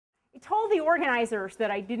told the organizers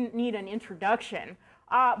that I didn't need an introduction,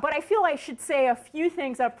 but I feel I should say a few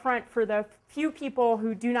things up front for the few people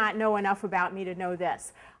who do not know enough about me to know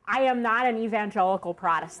this. I am not an evangelical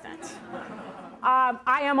Protestant.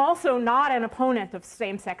 I am also not an opponent of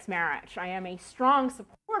same-sex marriage. I am a strong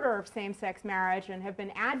supporter of same-sex marriage and have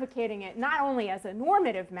been advocating it not only as a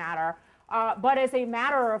normative matter, but as a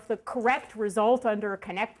matter of the correct result under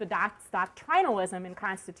connect the dots doctrinalism in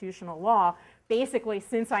constitutional law, basically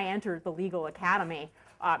since I entered the legal academy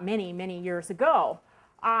many, many years ago.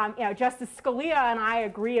 Justice Scalia and I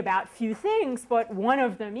agree about few things, but one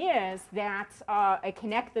of them is that a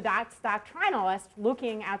connect the dots doctrinalist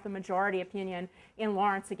looking at the majority opinion in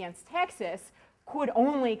Lawrence against Texas could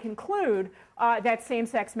only conclude that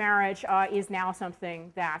same-sex marriage is now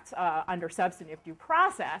something that, under substantive due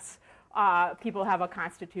process, people have a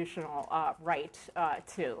constitutional right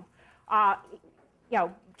to.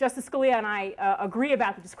 Justice Scalia and I agree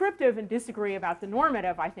about the descriptive and disagree about the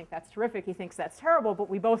normative. I think that's terrific. He thinks that's terrible, but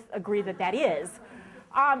we both agree that that is.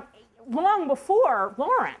 Long before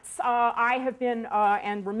Lawrence, I have been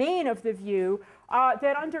and remain of the view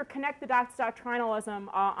that under connect the dots doctrinalism,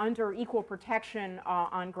 under equal protection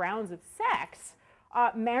on grounds of sex,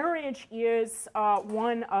 marriage is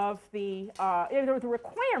one of the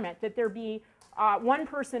requirement that there be one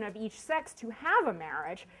person of each sex to have a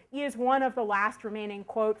marriage is one of the last remaining,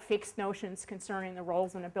 quote, fixed notions concerning the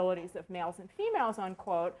roles and abilities of males and females,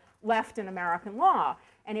 unquote, left in American law.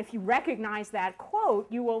 And if you recognize that quote,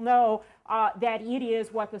 you will know that it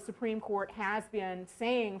is what the Supreme Court has been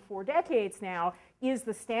saying for decades now is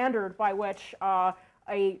the standard by which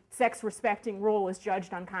a sex-respecting rule is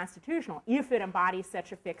judged unconstitutional. If it embodies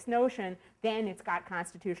such a fixed notion, then it's got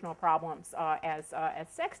constitutional problems as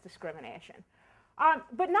sex discrimination.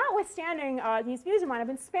 But notwithstanding these views of mine, I've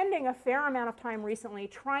been spending a fair amount of time recently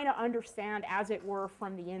trying to understand, as it were,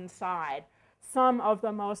 from the inside, some of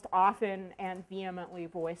the most often and vehemently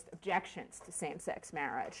voiced objections to same-sex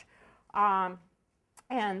marriage. There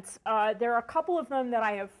are a couple of them that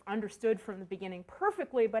I have understood from the beginning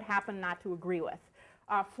perfectly, but happen not to agree with.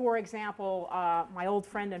 For example, my old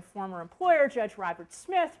friend and former employer, Judge Robert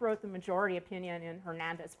Smith, wrote the majority opinion in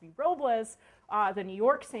Hernandez v. Robles, the New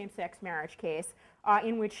York same-sex marriage case,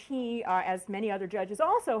 in which he, as many other judges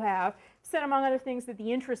also have, said, among other things, that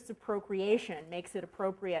the interests of procreation makes it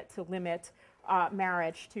appropriate to limit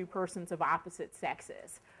marriage to persons of opposite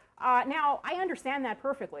sexes. Now, I understand that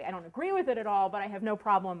perfectly. I don't agree with it at all, but I have no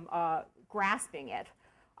problem grasping it.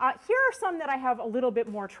 Here are some that I have a little bit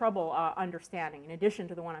more trouble understanding, in addition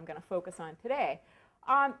to the one I'm going to focus on today.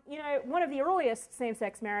 One of the earliest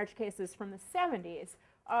same-sex marriage cases from the 70s,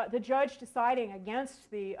 the judge deciding against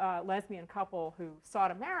the lesbian couple who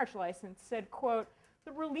sought a marriage license said, quote,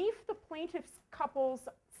 "The relief the plaintiff's couples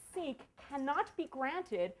seek cannot be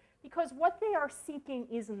granted because what they are seeking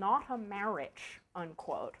is not a marriage,"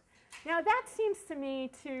 unquote. Now, that seems to me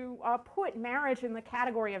to put marriage in the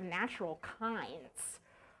category of natural kinds.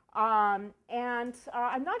 I'm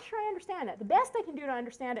not sure I understand it. The best I can do to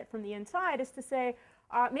understand it from the inside is to say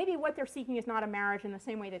maybe what they're seeking is not a marriage in the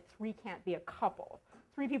same way that three can't be a couple.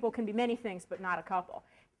 Three people can be many things, but not a couple.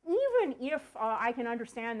 Even if I can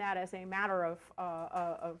understand that as a matter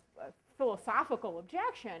of philosophical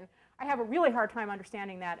objection, I have a really hard time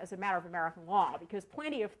understanding that as a matter of American law, because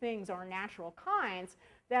plenty of things are natural kinds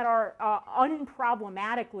that are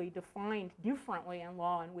unproblematically defined differently in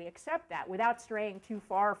law, and we accept that without straying too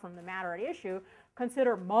far from the matter at issue.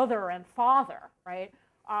 Consider mother and father, right?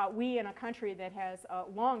 We, in a country that has a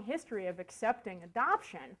long history of accepting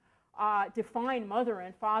adoption, define mother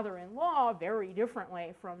and father in law very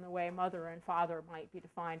differently from the way mother and father might be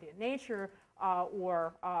defined in nature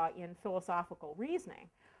or in philosophical reasoning.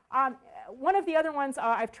 One of the other ones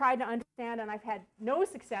I've tried to understand, and I've had no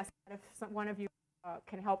success, if one of you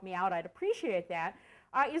can help me out, I'd appreciate that,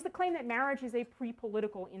 is the claim that marriage is a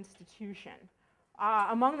pre-political institution.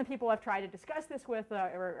 Among the people I've tried to discuss this with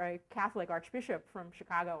are a Catholic archbishop from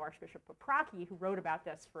Chicago, Archbishop Paprocki, who wrote about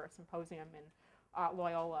this for a symposium in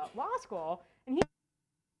Loyola Law School, and he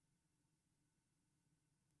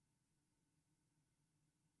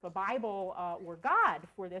the Bible or God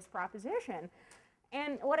for this proposition.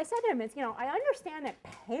 And what I said to him is, I understand that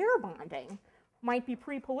pair bonding might be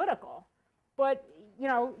pre-political, but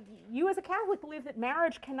you as a Catholic believe that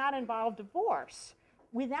marriage cannot involve divorce.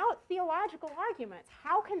 Without theological arguments,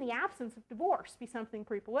 how can the absence of divorce be something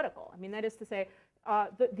pre-political? I mean, that is to say,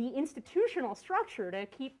 the institutional structure to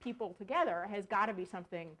keep people together has got to be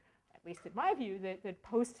something, at least in my view, that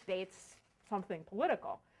postdates something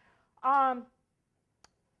political.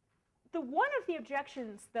 One of the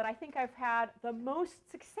objections that I think I've had the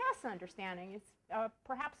most success understanding is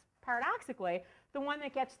perhaps paradoxically, the one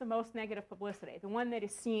that gets the most negative publicity, the one that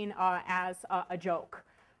is seen as a joke.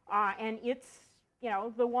 And it's,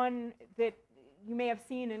 the one that you may have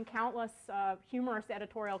seen in countless humorous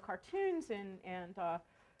editorial cartoons and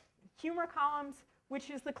humor columns, which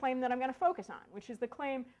is the claim that I'm going to focus on, which is the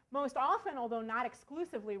claim most often, although not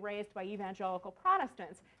exclusively raised by evangelical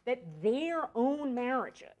Protestants, that their own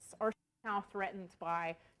marriages are somehow threatened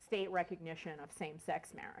by state recognition of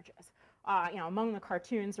same-sex marriages. Among the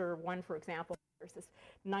cartoons are one, for example, there's this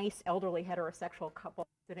nice elderly heterosexual couple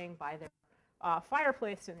sitting by their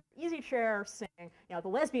fireplace in their easy chair saying, the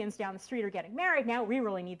lesbians down the street are getting married, now we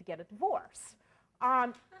really need to get a divorce.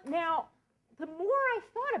 Now, the more I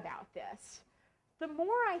thought about this, the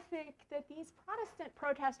more I think that these Protestant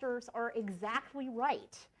protesters are exactly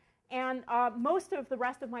right. And most of the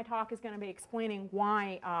rest of my talk is going to be explaining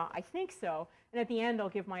why I think so. And at the end, I'll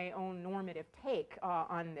give my own normative take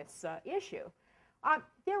on this issue.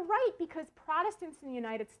 They're right because Protestants in the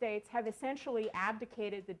United States have essentially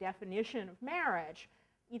abdicated the definition of marriage,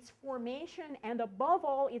 its formation, and above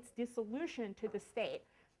all, its dissolution to the state.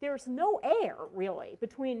 There's no air, really,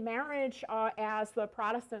 between marriage as the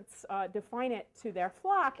Protestants define it to their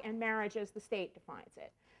flock and marriage as the state defines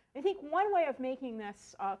it. I think one way of making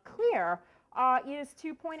this clear is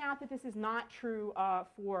to point out that this is not true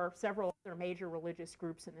for several other major religious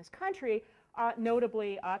groups in this country,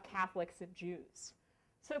 notably Catholics and Jews.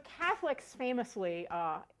 So Catholics famously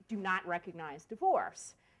do not recognize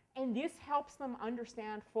divorce. And this helps them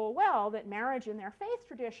understand full well that marriage in their faith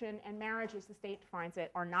tradition and marriage as the state defines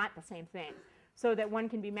it are not the same thing. So that one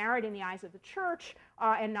can be married in the eyes of the church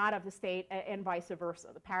and not of the state, and vice versa.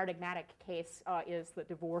 The paradigmatic case is the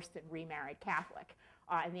divorced and remarried Catholic.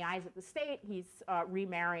 In the eyes of the state, he's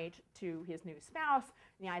remarried to his new spouse.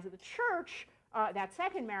 In the eyes of the church, that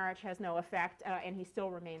second marriage has no effect, and he still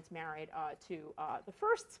remains married to the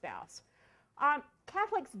first spouse.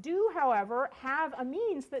 Catholics do, however, have a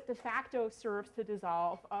means that de facto serves to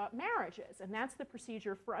dissolve marriages, and that's the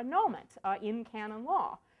procedure for annulment in canon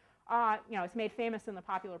law. It's made famous in the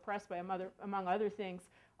popular press by, among other things,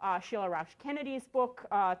 Sheila Rausch Kennedy's book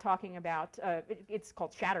talking about, it's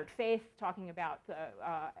called Shattered Faith, talking about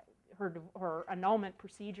her annulment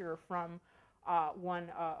procedure from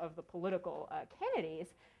one of the political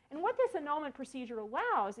Kennedys. And what this annulment procedure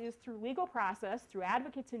allows is, through legal process, through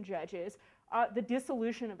advocates and judges, the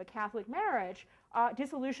dissolution of a Catholic marriage,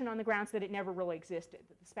 dissolution on the grounds that it never really existed,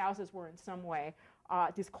 that the spouses were in some way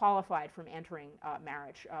disqualified from entering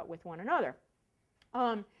marriage with one another.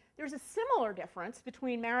 There's a similar difference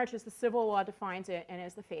between marriage as the civil law defines it and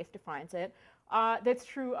as the faith defines it that's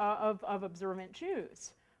true of observant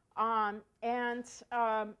Jews. I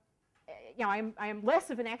am less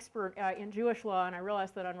of an expert in Jewish law, and I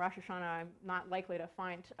realize that on Rosh Hashanah I'm not likely to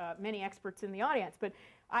find many experts in the audience. But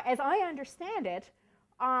as I understand it,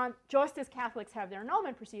 just as Catholics have their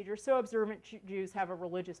annulment procedure, so observant Jews have a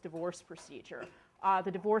religious divorce procedure.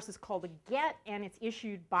 The divorce is called a get, and it's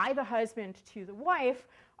issued by the husband to the wife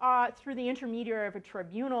through the intermediary of a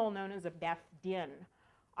tribunal known as a beth din.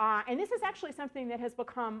 And this is actually something that has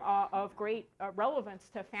become of great relevance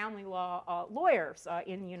to family law lawyers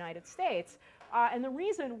in the United States. And the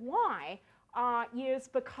reason why is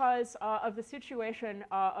because of the situation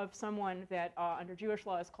of someone that under Jewish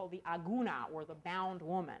law is called the aguna, or the bound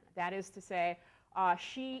woman. That is to say,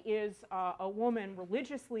 she is a woman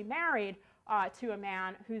religiously married to a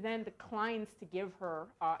man who then declines to give her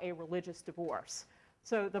a religious divorce.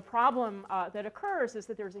 So the problem that occurs is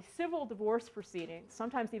that there's a civil divorce proceeding,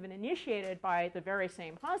 sometimes even initiated by the very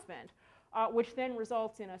same husband, which then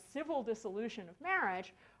results in a civil dissolution of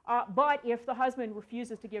marriage. But if the husband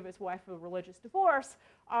refuses to give his wife a religious divorce,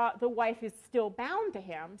 the wife is still bound to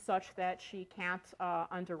him, such that she can't,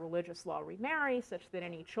 under religious law, remarry, such that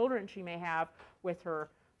any children she may have with her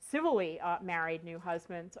civilly married new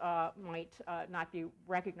husband might not be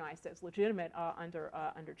recognized as legitimate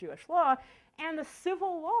under Jewish law. And the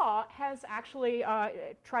civil law has actually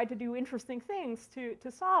tried to do interesting things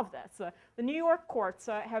to solve this. The New York courts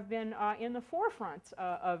have been in the forefront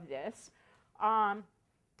of this. And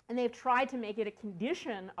they've tried to make it a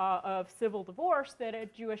condition of civil divorce that a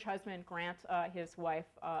Jewish husband grant his wife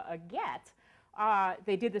a get.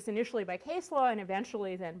 They did this initially by case law and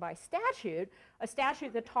eventually then by statute, a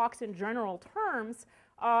statute that talks in general terms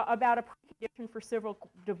about a precondition for civil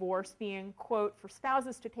divorce being, quote, for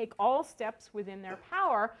spouses to take all steps within their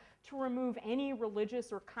power to remove any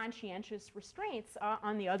religious or conscientious restraints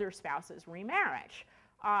on the other spouse's remarriage.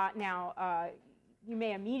 You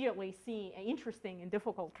may immediately see interesting and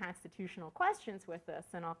difficult constitutional questions with this,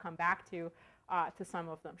 and I'll come back to to some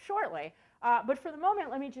of them shortly. But for the moment,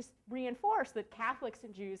 let me just reinforce that Catholics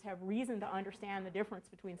and Jews have reason to understand the difference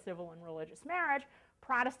between civil and religious marriage.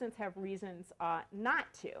 Protestants have reasons not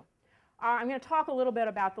to. I'm going to talk a little bit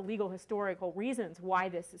about the legal historical reasons why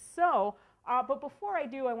this is so. But before I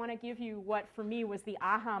do, I want to give you what, for me, was the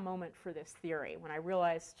aha moment for this theory, when I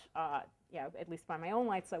realized, at least by my own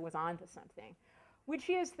lights, I was onto something, which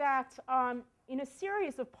is that in a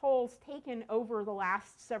series of polls taken over the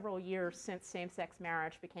last several years since same-sex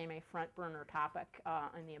marriage became a front-burner topic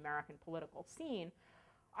in the American political scene,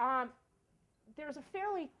 there's a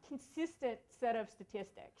fairly consistent set of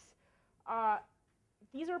statistics.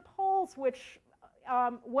 These are polls which,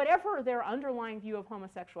 whatever their underlying view of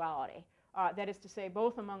homosexuality, that is to say,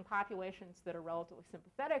 both among populations that are relatively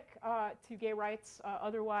sympathetic to gay rights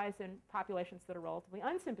otherwise and populations that are relatively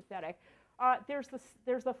unsympathetic,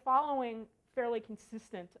 there's the following fairly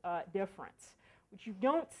consistent difference, which you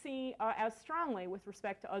don't see as strongly with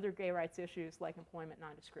respect to other gay rights issues like employment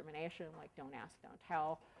non-discrimination, like don't ask, don't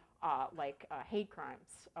tell, like hate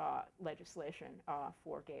crimes legislation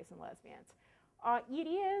for gays and lesbians. It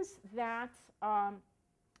is that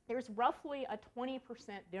there's roughly a 20%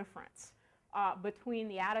 difference between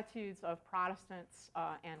the attitudes of Protestants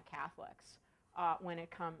and Catholics when it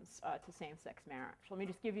comes to same-sex marriage. Let me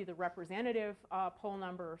just give you the representative poll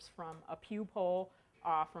numbers from a Pew poll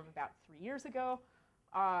from about 3 years ago.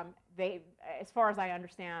 As far as I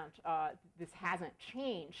understand, this hasn't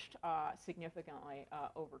changed significantly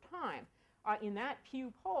over time. In that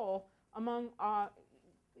Pew poll, in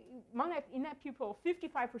that Pew poll,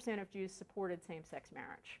 55% of Jews supported same-sex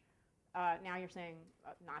marriage. Now you're saying,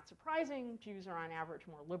 not surprising, Jews are on average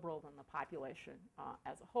more liberal than the population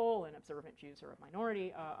as a whole, and observant Jews are a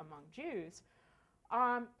minority among Jews.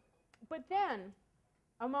 But then,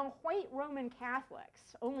 among white Roman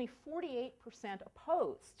Catholics, only 48%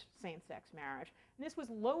 opposed same-sex marriage. And this was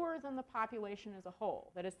lower than the population as a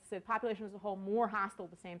whole. That is to say, the population as a whole more hostile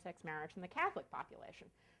to same-sex marriage than the Catholic population.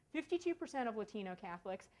 52% of Latino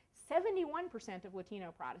Catholics, 71% of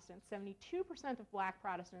Latino Protestants, 72% of black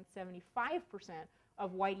Protestants, 75%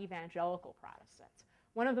 of white evangelical Protestants.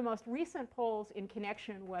 One of the most recent polls in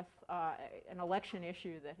connection with an election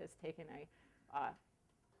issue that has taken a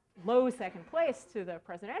low second place to the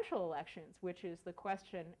presidential elections, which is the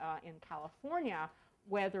question in California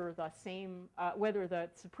whether the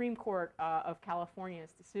Supreme Court of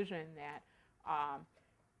California's decision that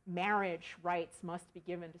marriage rights must be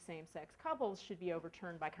given to same-sex couples should be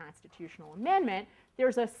overturned by constitutional amendment.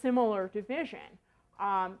 There's a similar division.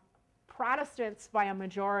 Protestants, by a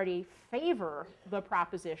majority, favor the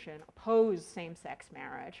proposition, oppose same-sex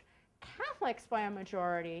marriage. Catholics, by a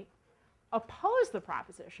majority, oppose the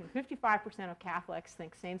proposition. 55% of Catholics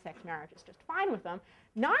think same-sex marriage is just fine with them,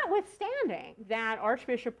 notwithstanding that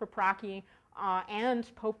Archbishop Paprocki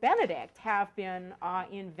and Pope Benedict have been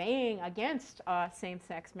inveighing against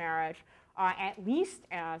same-sex marriage at least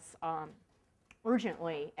as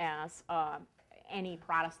urgently as any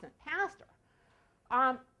Protestant pastor.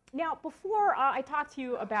 Now, before I talk to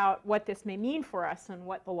you about what this may mean for us and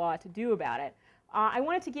what the law to do about it, I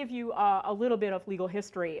wanted to give you a little bit of legal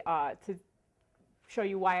history to show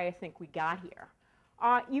you why I think we got here.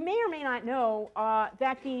 You may or may not know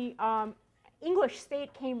that the English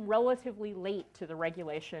state came relatively late to the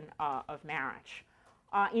regulation of marriage.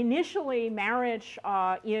 Initially, marriage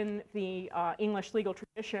in the English legal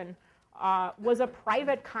tradition was a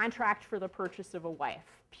private contract for the purchase of a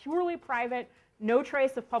wife. Purely private, no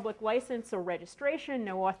trace of public license or registration,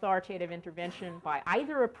 no authoritative intervention by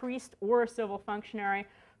either a priest or a civil functionary,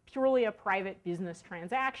 purely a private business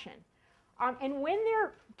transaction. And when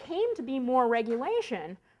there came to be more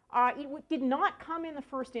regulation, it did not come in the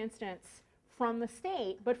first instance from the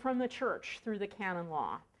state, but from the church through the canon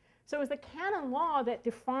law. So it was the canon law that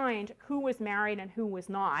defined who was married and who was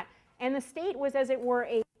not, and the state was, as it were,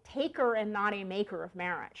 a taker and not a maker of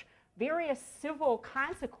marriage. Various civil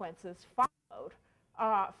consequences followed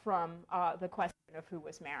from the question of who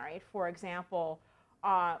was married. For example,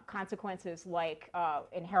 consequences like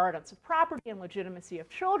inheritance of property and legitimacy of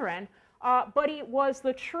children, but it was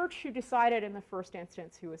the church who decided in the first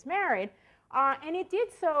instance who was married, and it did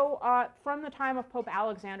so from the time of Pope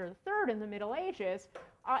Alexander III in the Middle Ages,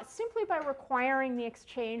 simply by requiring the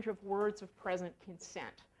exchange of words of present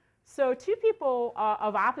consent. So two people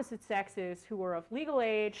of opposite sexes who were of legal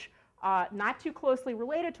age, not too closely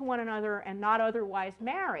related to one another and not otherwise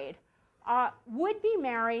married, would be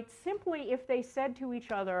married simply if they said to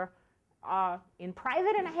each other in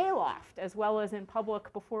private in a hayloft, as well as in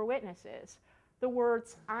public before witnesses, the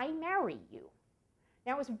words, "I marry you."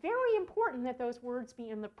 Now, it was very important that those words be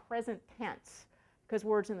in the present tense, because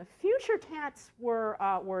words in the future tense were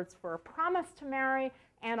words for a promise to marry,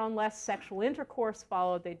 and unless sexual intercourse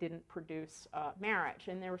followed, they didn't produce marriage.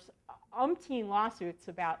 And there was umpteen lawsuits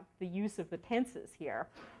about the use of the tenses here.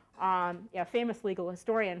 A famous legal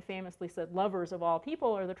historian famously said, "Lovers of all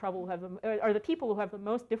people are the people who have the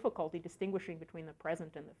most difficulty distinguishing between the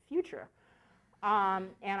present and the future."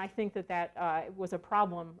 And I think that was a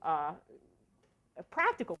problem, a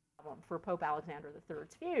practical problem for Pope Alexander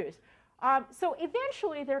III's views. So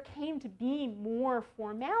eventually there came to be more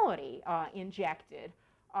formality injected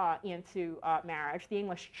into marriage. The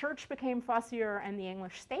English church became fussier and the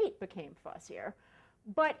English state became fussier.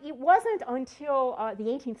 But it wasn't until the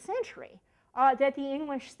 18th century that the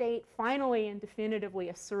English state finally and definitively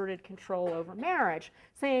asserted control over marriage,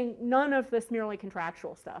 saying none of this merely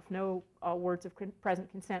contractual stuff, no words of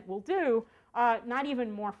present consent will do, not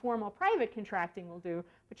even more formal private contracting will do,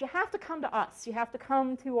 but you have to come to us. You have to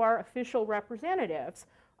come to our official representatives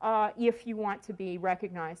if you want to be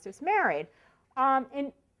recognized as married.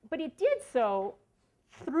 But it did so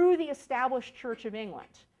through the established Church of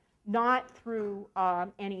England, not through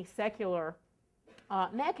any secular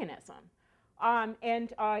mechanism.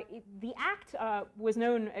 The act was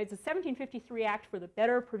known as the 1753 Act for the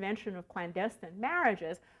Better Prevention of Clandestine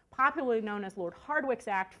Marriages, popularly known as Lord Hardwicke's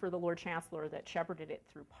Act for the Lord Chancellor that shepherded it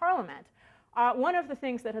through Parliament. One of the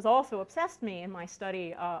things that has also obsessed me in my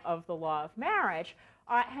study of the law of marriage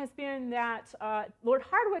has been that Lord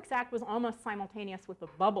Hardwicke's Act was almost simultaneous with the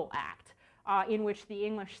Bubble Act, in which the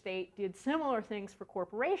English state did similar things for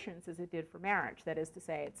corporations as it did for marriage. That is to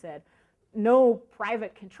say, it said no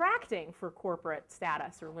private contracting for corporate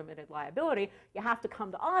status or limited liability. You have to come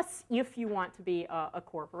to us if you want to be a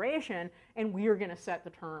corporation, and we're going to set the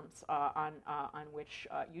terms on which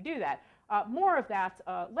you do that. More of that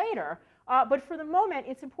later. But for the moment,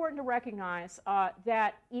 it's important to recognize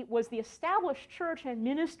that it was the established church and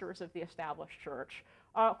ministers of the established church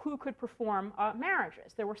who could perform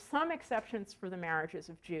marriages. There were some exceptions for the marriages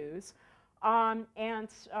of Jews, and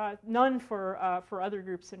none for other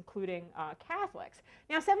groups, including Catholics.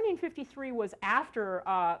 Now, 1753 was after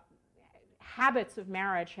habits of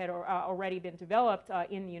marriage had already been developed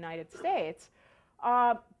in the United States,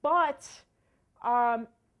 but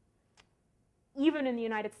even in the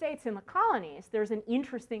United States, in the colonies, there's an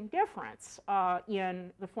interesting difference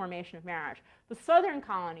in the formation of marriage. The southern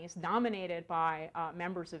colonies, dominated by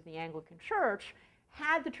members of the Anglican Church,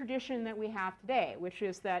 had the tradition that we have today, which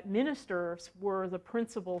is that ministers were the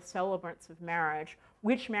principal celebrants of marriage,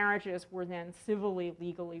 which marriages were then civilly,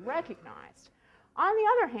 legally recognized. On the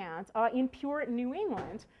other hand, in Puritan New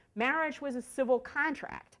England, marriage was a civil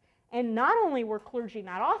contract. And not only were clergy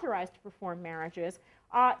not authorized to perform marriages,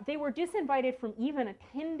 they were disinvited from even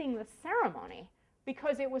attending the ceremony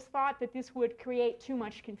because it was thought that this would create too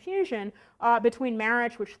much confusion between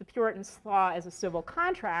marriage, which the Puritans saw as a civil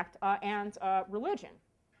contract, and religion.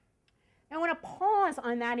 Now, I want to pause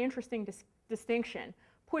on that interesting distinction,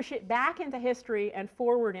 push it back into history and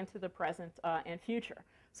forward into the present and future.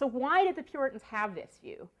 So why did the Puritans have this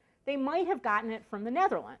view? They might have gotten it from the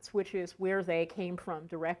Netherlands, which is where they came from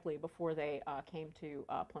directly before they came to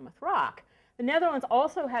Plymouth Rock. The Netherlands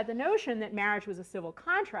also had the notion that marriage was a civil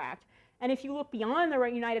contract. And if you look beyond the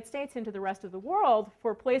United States into the rest of the world,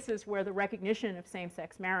 for places where the recognition of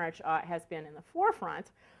same-sex marriage has been in the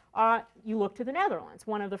forefront, you look to the Netherlands,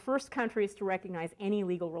 one of the first countries to recognize any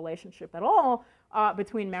legal relationship at all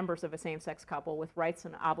between members of a same-sex couple with rights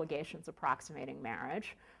and obligations approximating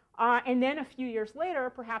marriage. And then a few years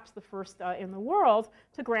later, perhaps the first in the world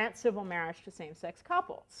to grant civil marriage to same-sex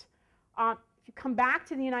couples. If you come back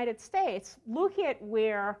to the United States, look at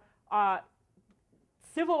where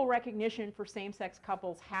civil recognition for same-sex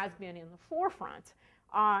couples has been in the forefront,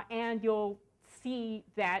 and you'll see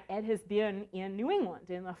that it has been in New England,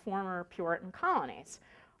 in the former Puritan colonies.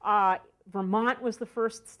 Vermont was the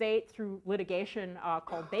first state through litigation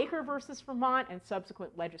called Baker versus Vermont and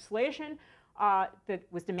subsequent legislation that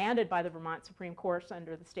was demanded by the Vermont Supreme Court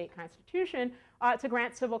under the state constitution to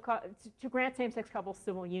grant same-sex couples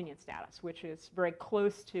civil union status, which is very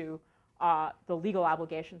close to the legal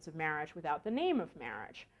obligations of marriage without the name of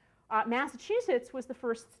marriage. Massachusetts was the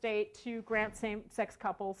first state to grant same-sex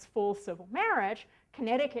couples full civil marriage.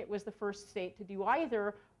 Connecticut was the first state to do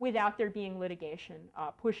either without there being litigation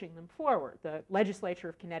pushing them forward. The legislature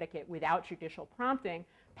of Connecticut, without judicial prompting,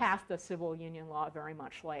 passed a civil union law very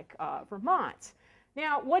much like Vermont.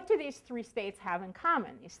 Now, what do these three states have in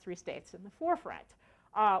common, these three states in the forefront?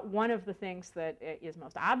 One of the things that is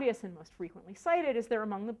most obvious and most frequently cited is they're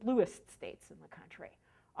among the bluest states in the country.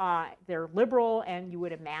 They're liberal, and you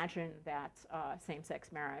would imagine that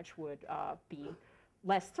same-sex marriage would be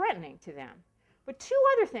less threatening to them. But two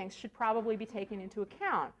other things should probably be taken into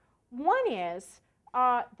account. One is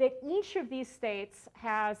that each of these states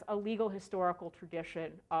has a legal historical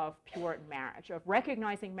tradition of Puritan marriage, of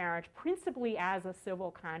recognizing marriage principally as a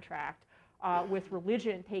civil contract with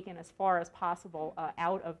religion taken as far as possible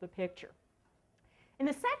out of the picture. And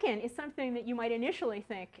the second is something that you might initially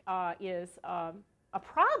think is a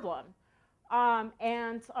problem,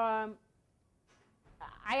 and I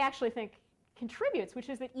actually think contributes, which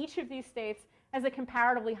is that each of these states has a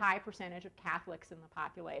comparatively high percentage of Catholics in the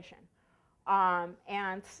population.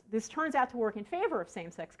 And this turns out to work in favor of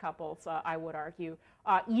same-sex couples, I would argue,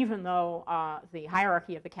 even though the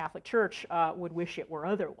hierarchy of the Catholic Church would wish it were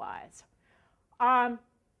otherwise. Now,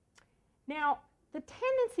 the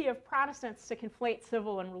tendency of Protestants to conflate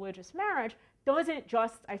civil and religious marriage doesn't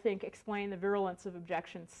just, I think, explain the virulence of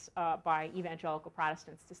objections by evangelical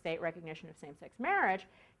Protestants to state recognition of same-sex marriage.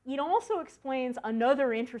 It also explains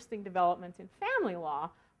another interesting development in family law,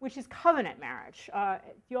 which is covenant marriage. Do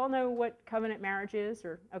you all know what covenant marriage is?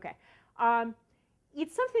 Or okay.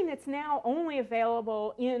 It's something that's now only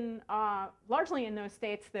available in largely in those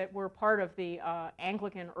states that were part of the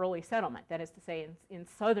Anglican early settlement, that is to say in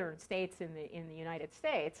southern states in the United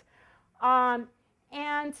States.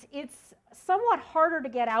 And it's somewhat harder to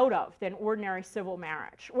get out of than ordinary civil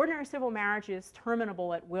marriage. Ordinary civil marriage is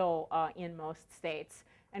terminable at will in most states.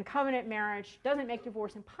 And covenant marriage doesn't make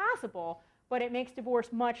divorce impossible, but it makes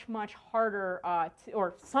divorce much, much harder,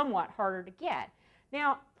 or somewhat harder to get.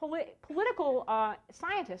 Now, political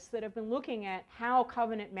scientists that have been looking at how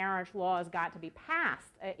covenant marriage laws got to be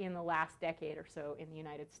passed in the last decade or so in the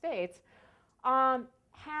United States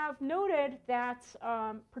have noted that,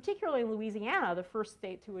 particularly in Louisiana, the first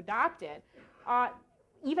state to adopt it,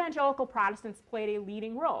 evangelical Protestants played a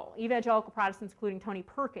leading role. Evangelical Protestants, including Tony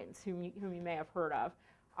Perkins, whom you may have heard of,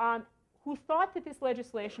 who thought that this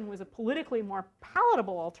legislation was a politically more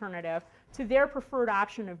palatable alternative to their preferred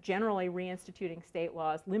option of generally reinstituting state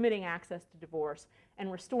laws, limiting access to divorce,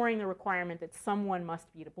 and restoring the requirement that someone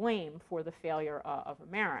must be to blame for the failure of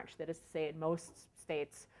a marriage. That is to say, in most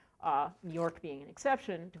states, New York being an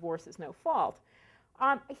exception, divorce is no fault.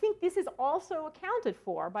 I think this is also accounted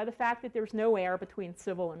for by the fact that there's no air between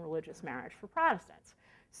civil and religious marriage for Protestants.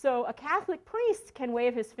 So a Catholic priest can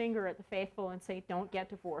wave his finger at the faithful and say, don't get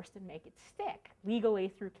divorced, and make it stick legally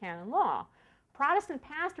through canon law. Protestant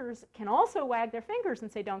pastors can also wag their fingers and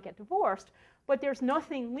say, don't get divorced, but there's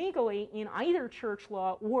nothing legally in either church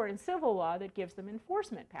law or in civil law that gives them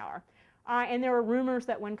enforcement power. And there are rumors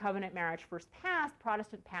that when covenant marriage first passed,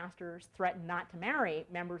 Protestant pastors threatened not to marry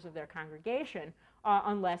members of their congregation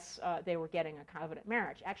unless they were getting a covenant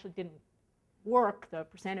marriage. Actually didn't work. The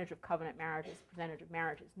percentage of covenant marriages, percentage of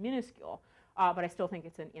marriage is minuscule, but I still think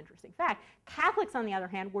it's an interesting fact. Catholics, on the other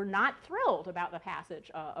hand, were not thrilled about the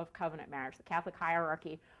passage of covenant marriage. The Catholic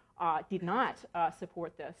hierarchy did not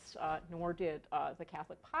support this, nor did the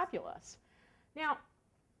Catholic populace. Now,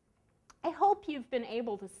 I hope you've been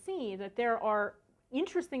able to see that there are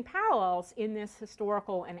interesting parallels in this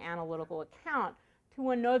historical and analytical account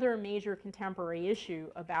to another major contemporary issue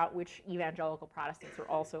about which evangelical Protestants are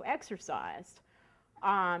also exercised,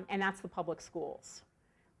 and that's the public schools.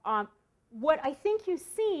 What I think you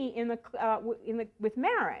see with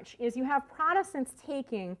marriage is you have Protestants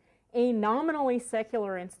taking a nominally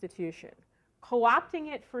secular institution,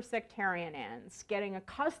 co-opting it for sectarian ends, getting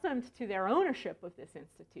accustomed to their ownership of this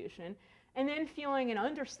institution, and then feeling an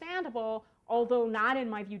understandable, although not in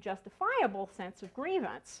my view justifiable, sense of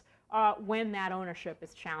grievance when that ownership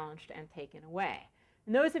is challenged and taken away.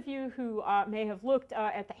 And those of you who may have looked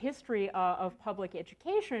at the history of public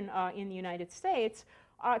education in the United States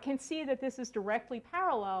can see that this is directly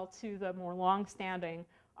parallel to the more long-standing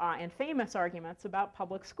and famous arguments about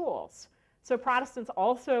public schools. So Protestants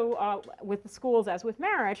also, with the schools as with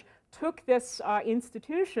marriage, took this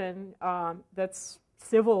institution that's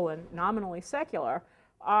civil and nominally secular,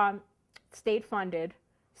 state-funded,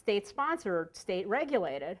 state-sponsored,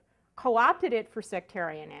 state-regulated, co-opted it for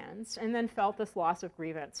sectarian ends, and then felt this loss of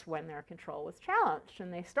grievance when their control was challenged.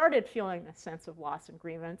 And they started feeling this sense of loss and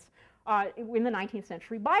grievance in the 19th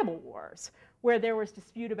century Bible Wars, where there was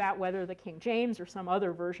dispute about whether the King James or some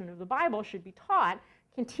other version of the Bible should be taught,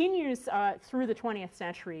 continues through the 20th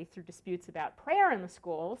century through disputes about prayer in the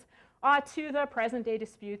schools, to the present-day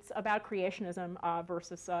disputes about creationism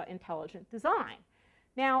versus intelligent design.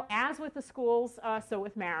 Now, as with the schools, so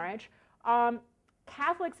with marriage,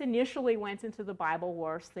 Catholics initially went into the Bible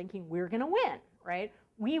Wars thinking, we're going to win, right?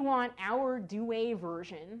 We want our Douay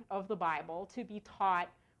version of the Bible to be taught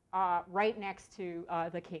right next to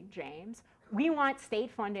the King James. We want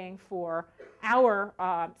state funding for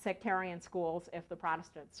our sectarian schools if the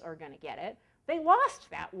Protestants are going to get it. They lost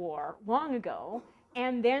that war long ago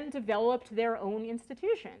and then developed their own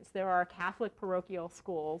institutions. There are Catholic parochial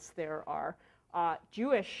schools. There are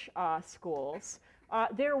Jewish schools.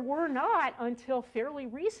 There were not, until fairly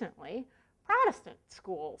recently, Protestant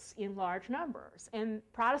schools in large numbers. And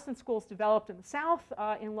Protestant schools developed in the South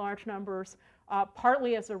in large numbers,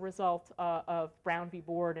 partly as a result of Brown v.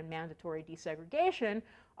 Board and mandatory desegregation,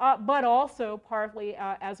 but also partly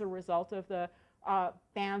as a result of the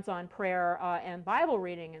bans on prayer and Bible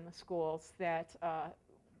reading in the schools that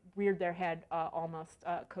reared their head almost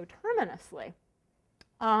coterminously.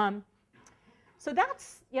 So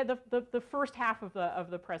that's the first half of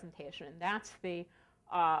the presentation. That's the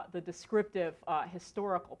descriptive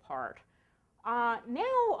historical part.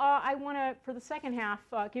 Now I want to, for the second half,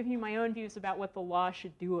 give you my own views about what the law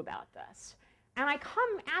should do about this. And I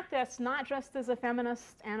come at this not just as a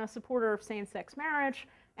feminist and a supporter of same-sex marriage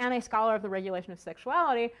and a scholar of the regulation of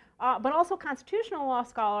sexuality, but also constitutional law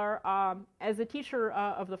scholar, as a teacher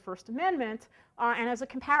of the First Amendment, and as a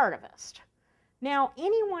comparativist. Now,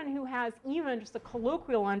 anyone who has even just a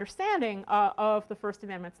colloquial understanding of the First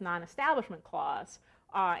Amendment's non-establishment clause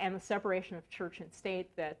and the separation of church and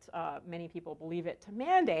state that many people believe it to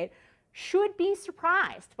mandate should be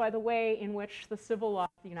surprised by the way in which the civil law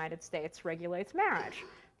of the United States regulates marriage.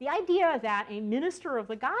 The idea that a minister of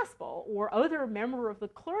the gospel or other member of the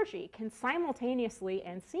clergy can simultaneously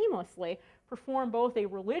and seamlessly perform both a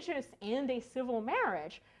religious and a civil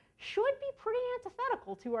marriage should be pretty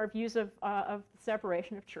antithetical to our views of the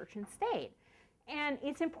separation of church and state. And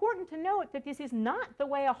it's important to note that this is not the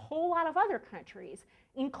way a whole lot of other countries,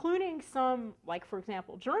 including some, like for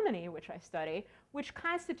example Germany, which I study, which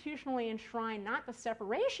constitutionally enshrine not the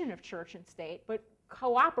separation of church and state, but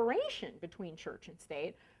cooperation between church and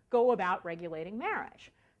state, go about regulating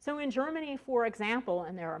marriage. So in Germany, for example,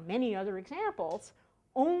 and there are many other examples,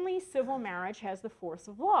 only civil marriage has the force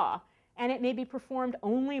of law, and it may be performed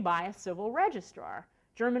only by a civil registrar.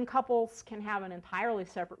 German couples can have an entirely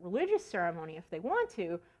separate religious ceremony if they want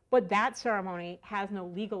to, but that ceremony has no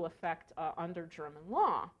legal effect under German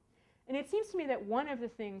law. And it seems to me that one of the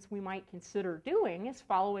things we might consider doing is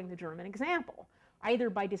following the German example, either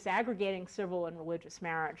by disaggregating civil and religious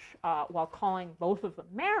marriage while calling both of them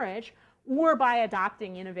marriage, or by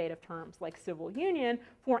adopting innovative terms like civil union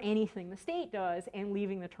for anything the state does and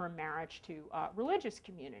leaving the term marriage to religious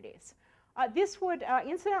communities. This would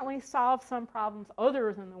incidentally solve some problems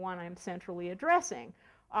other than the one I'm centrally addressing.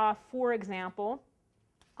 For example,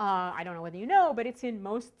 I don't know whether you know, but it's in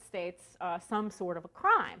most states some sort of a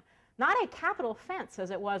crime. Not a capital offense as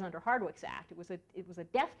it was under Hardwick's Act. It was a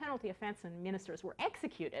death penalty offense, and ministers were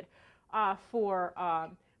executed for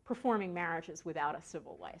performing marriages without a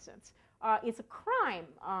civil license. It's a crime,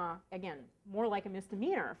 again, more like a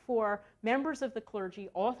misdemeanor, for members of the clergy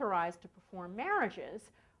authorized to perform marriages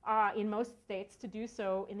in most states to do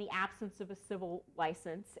so in the absence of a civil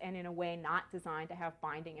license and in a way not designed to have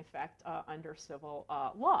binding effect under civil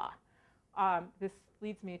law. This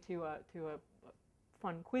leads me to a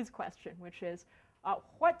fun quiz question, which is,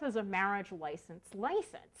 what does a marriage license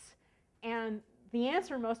license? And the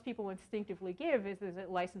answer most people instinctively give is that it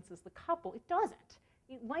licenses the couple. It doesn't.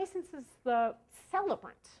 It licenses the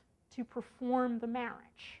celebrant to perform the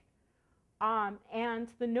marriage. And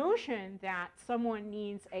the notion that someone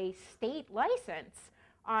needs a state license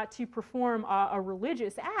to perform a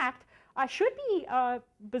religious act should be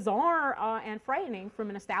bizarre and frightening from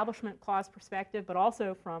an Establishment Clause perspective, but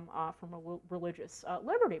also from a religious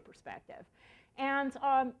liberty perspective. And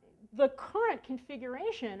the current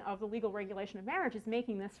configuration of the legal regulation of marriage is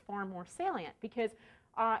making this far more salient, because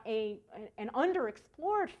an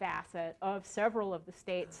underexplored facet of several of the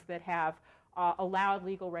states that have allowed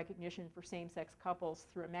legal recognition for same-sex couples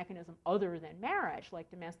through a mechanism other than marriage, like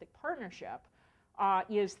domestic partnership,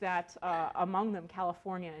 is that among them,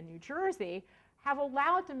 California and New Jersey, have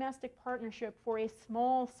allowed domestic partnership for a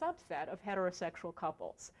small subset of heterosexual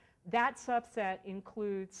couples. That subset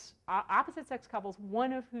includes opposite-sex couples,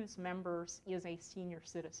 one of whose members is a senior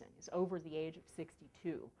citizen, is over the age of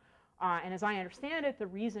 62. And as I understand it, the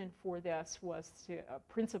reason for this was to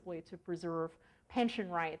principally to preserve pension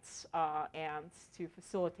rights and to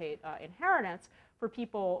facilitate inheritance for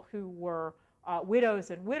people who were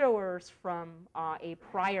widows and widowers from a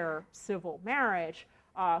prior civil marriage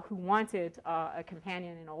who wanted a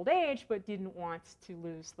companion in old age but didn't want to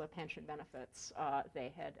lose the pension benefits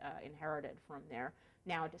they had inherited from their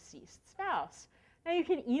now deceased spouse. Now you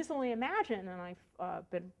can easily imagine, and I've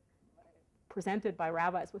been presented by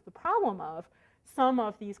rabbis with the problem of some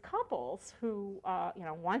of these couples who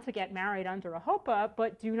want to get married under a chuppah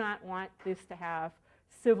but do not want this to have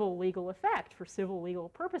civil legal effect. For civil legal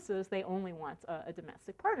purposes, they only want a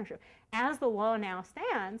domestic partnership. As the law now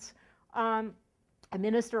stands, a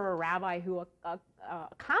minister or a rabbi who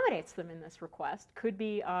accommodates them in this request could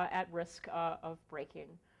be at risk of breaking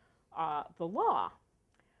the law.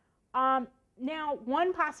 Now,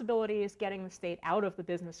 one possibility is getting the state out of the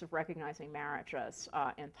business of recognizing marriages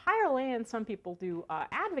entirely, and some people do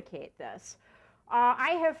advocate this.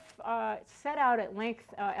 I have set out at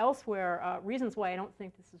length elsewhere reasons why I don't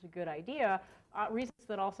think this is a good idea, reasons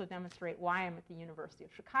that also demonstrate why I'm at the University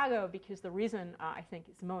of Chicago, because the reason I think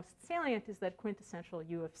is most salient is that quintessential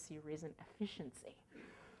U of C reason, efficiency.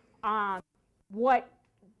 What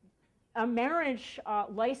a marriage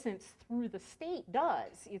license through the state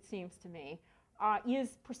does, it seems to me,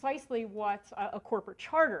 is precisely what a corporate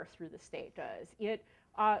charter through the state does. It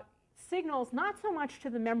signals not so much to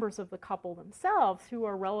the members of the couple themselves, who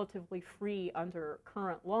are relatively free under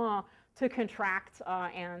current law to contract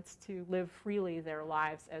and to live freely their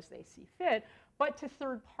lives as they see fit, but to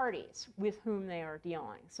third parties with whom they are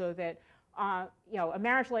dealing, so that a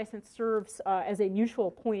marriage license serves as a mutual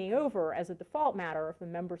pointing over as a default matter of the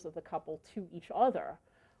members of the couple to each other,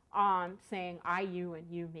 saying I, you, and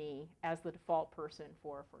you, me as the default person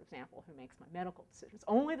for example, who makes my medical decisions.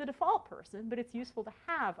 Only the default person, but it's useful to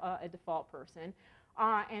have a default person,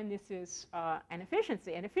 and this is an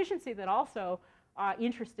efficiency that also,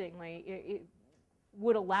 interestingly, it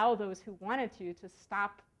would allow those who wanted to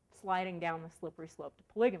stop sliding down the slippery slope to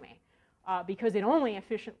polygamy, because it only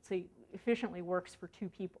efficiently works for two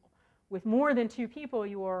people. With more than two people,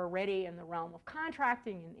 you are already in the realm of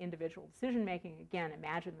contracting and individual decision making. Again,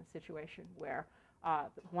 imagine the situation where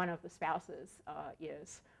one of the spouses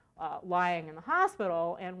is lying in the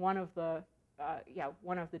hospital, and one of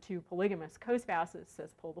the two polygamous co-spouses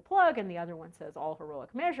says pull the plug, and the other one says all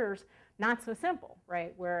heroic measures. Not so simple,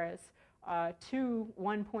 right? Whereas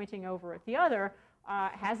one pointing over at the other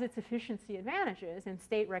has its efficiency advantages, and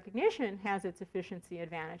state recognition has its efficiency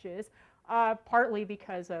advantages, partly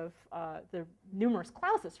because of the numerus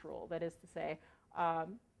clausus rule, that is to say,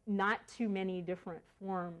 not too many different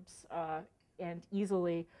forms and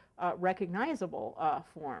easily recognizable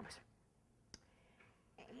forms.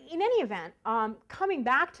 In any event, coming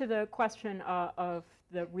back to the question of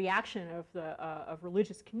the reaction of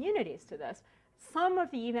religious communities to this, some of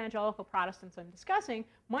the evangelical Protestants I'm discussing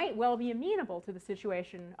might well be amenable to the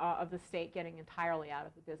situation of the state getting entirely out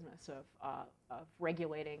of the business of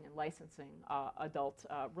regulating and licensing adult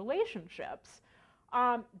relationships.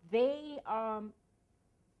 They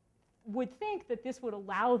would think that this would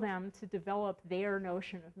allow them to develop their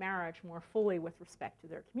notion of marriage more fully with respect to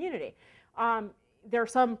their community. There are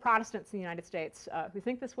some Protestants in the United States who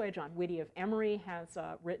think this way. John Whitty of Emory has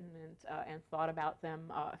written and thought about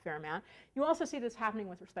them a fair amount. You also see this happening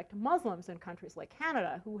with respect to Muslims in countries like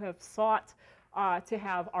Canada, who have sought to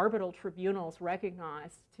have arbitral tribunals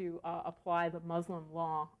recognized to apply the Muslim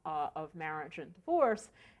law of marriage and divorce,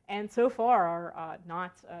 and so far are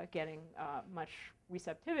not getting much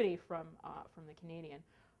receptivity from the Canadian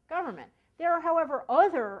government. There are, however,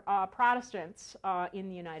 other Protestants in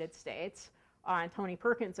the United States, and Tony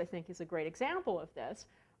Perkins, I think, is a great example of this,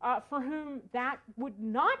 for whom that would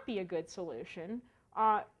not be a good solution,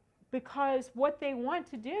 because what they want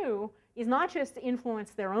to do is not just to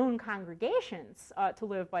influence their own congregations to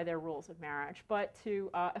live by their rules of marriage, but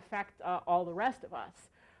to affect all the rest of us.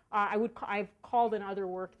 I've called in other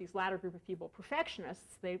work these latter group of people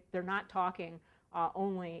perfectionists. They're not talking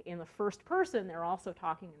only in the first person, they're also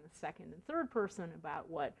talking in the second and third person about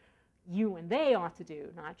what you and they ought to do,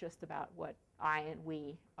 not just about what I and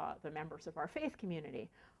we, the members of our faith community,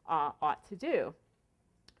 ought to do.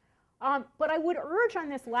 But I would urge on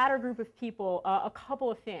this latter group of people a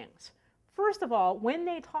couple of things. First of all, when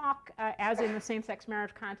they talk, as in the same-sex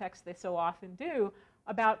marriage context they so often do,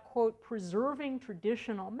 about, quote, preserving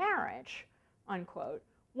traditional marriage, unquote,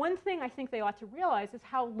 one thing I think they ought to realize is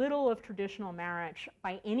how little of traditional marriage,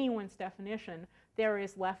 by anyone's definition, there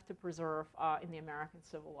is left to preserve in the American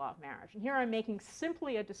civil law of marriage. And here I'm making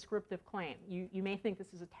simply a descriptive claim. You may think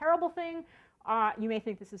this is a terrible thing. You may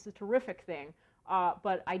think this is a terrific thing.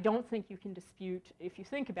 But I don't think you can dispute, if you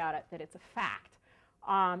think about it, that it's a fact.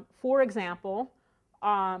 For example,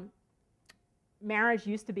 marriage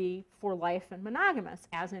used to be for life and monogamous,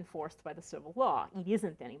 as enforced by the civil law. It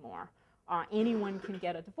isn't anymore. Anyone can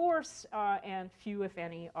get a divorce, and few, if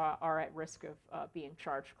any, are at risk of being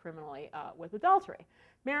charged criminally with adultery.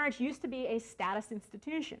 Marriage used to be a status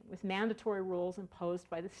institution with mandatory rules imposed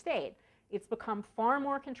by the state. It's become far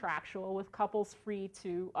more contractual, with couples free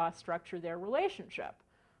to structure their relationship.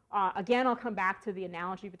 Again, I'll come back to the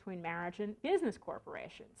analogy between marriage and business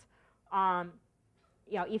corporations.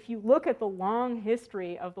 if you look at the long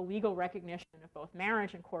history of the legal recognition of both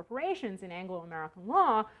marriage and corporations in Anglo-American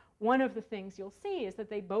law, one of the things you'll see is that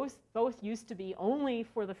they both used to be only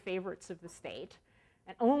for the favorites of the state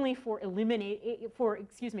and only for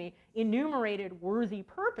enumerated worthy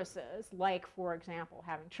purposes, like, for example,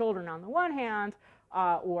 having children on the one hand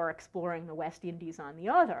or exploring the West Indies on the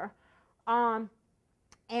other.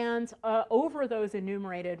 And over those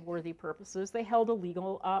enumerated worthy purposes, they held a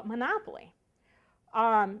legal monopoly.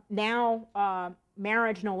 Now,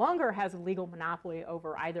 marriage no longer has a legal monopoly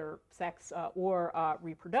over either sex or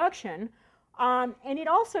reproduction. And it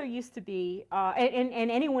also used to be,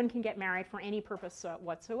 and anyone can get married for any purpose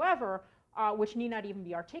whatsoever, which need not even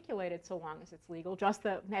be articulated so long as it's legal, just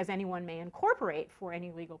as anyone may incorporate for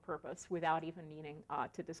any legal purpose without even needing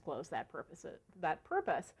to disclose that purpose.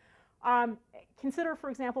 Consider, for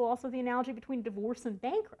example, also the analogy between divorce and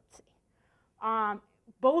bankruptcy.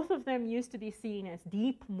 Both of them used to be seen as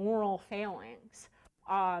deep moral failings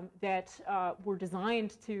that were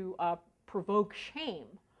designed to provoke shame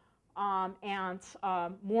and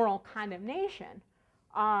moral condemnation.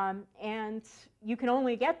 And you can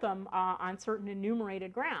only get them on certain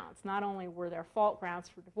enumerated grounds. Not only were there fault grounds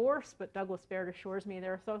for divorce, but Douglas Baird assures me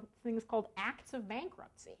there are things called acts of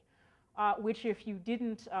bankruptcy, which if you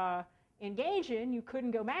didn't engage in, you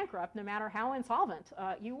couldn't go bankrupt no matter how insolvent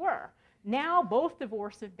you were. Now both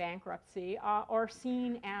divorce and bankruptcy are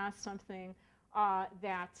seen as something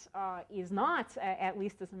that is not, at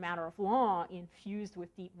least as a matter of law, infused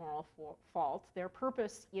with deep moral fault. Their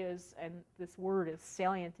purpose is, and this word is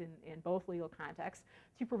salient in both legal contexts,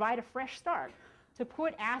 to provide a fresh start, to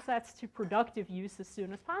put assets to productive use as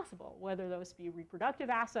soon as possible, whether those be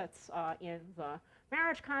reproductive assets in the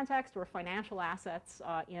marriage context or financial assets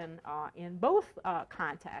in both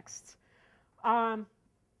contexts.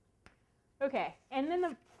 Okay, and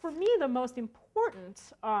then for me the most important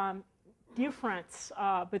difference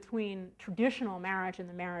between traditional marriage and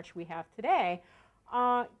the marriage we have today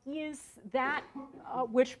is that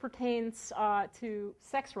which pertains to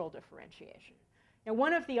sex role differentiation. Now,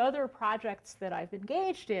 one of the other projects that I've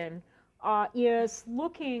engaged in is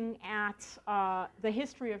looking at the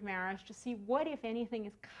history of marriage to see what, if anything,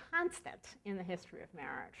 is constant in the history of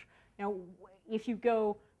marriage. Now, if you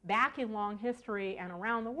go back in long history and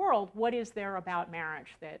around the world, what is there about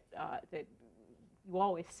marriage that you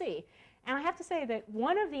always see? And I have to say that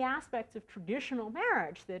one of the aspects of traditional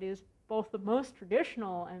marriage that is both the most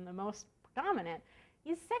traditional and the most predominant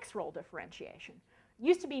is sex role differentiation. It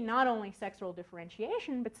used to be not only sex role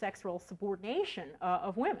differentiation, but sex role subordination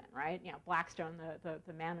of women, right? You know, Blackstone,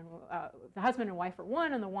 the man and the husband and wife are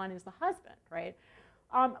one, and the one is the husband, right?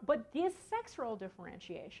 But this sex role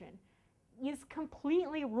differentiation is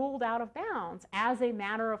completely ruled out of bounds as a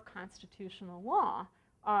matter of constitutional law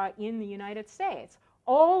in the United States.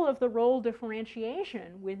 All of the role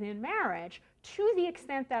differentiation within marriage, to the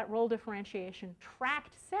extent that role differentiation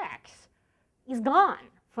tracked sex, is gone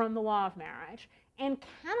from the law of marriage and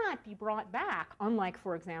cannot be brought back, unlike,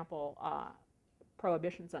 for example,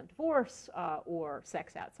 prohibitions on divorce or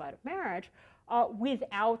sex outside of marriage,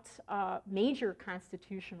 without major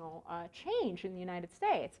constitutional change in the United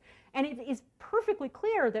States. And it is perfectly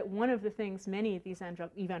clear that one of the things many of these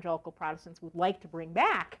evangelical Protestants would like to bring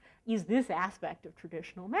back is this aspect of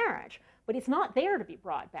traditional marriage. But it's not there to be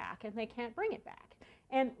brought back, and they can't bring it back.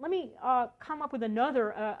 And let me come up with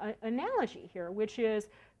another analogy here, which is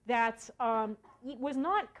that it was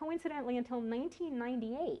not coincidentally until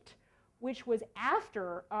 1998, which was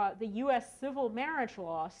after the U.S. civil marriage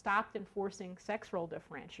law stopped enforcing sex role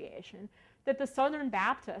differentiation, that the Southern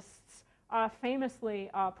Baptists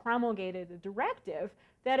famously promulgated a directive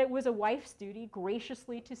that it was a wife's duty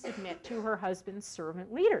graciously to submit to her husband's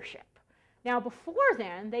servant leadership. Now, before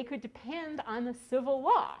then, they could depend on the civil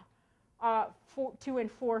law to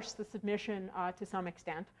enforce the submission, to some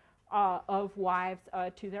extent, of wives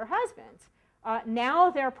to their husbands.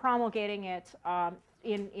 Now they're promulgating it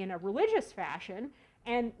in a religious fashion,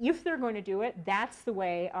 and if they're going to do it, that's the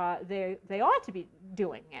way they ought to be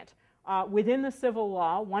doing it. Within the civil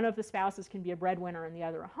law, one of the spouses can be a breadwinner and the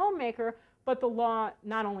other a homemaker, but the law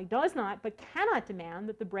not only does not, but cannot demand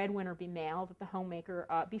that the breadwinner be male, that the homemaker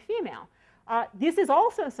be female. This is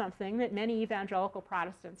also something that many evangelical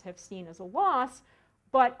Protestants have seen as a loss,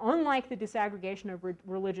 but unlike the disaggregation of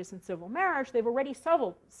religious and civil marriage, they've already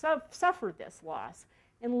suffered this loss.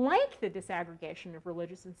 And like the disaggregation of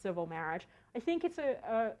religious and civil marriage, I think it's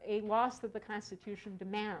a loss that the Constitution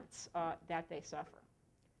demands that they suffer.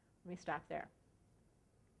 Let me stop there.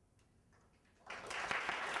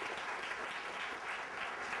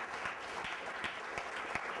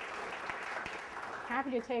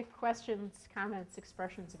 happy to take questions, comments,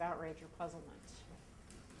 expressions of outrage or puzzlement.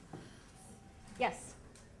 Yes?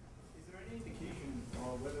 Is there any indication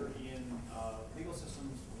whether in legal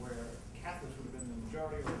systems where Catholics would have been the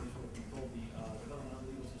majority, or at least would have controlled the development of the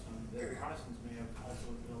legal system, that Protestants may have also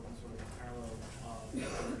developed sort of parallel legal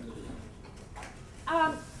systems?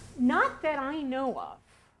 Not that I know of.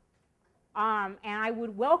 And I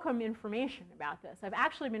would welcome information about this. I've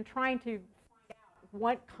actually been trying to find out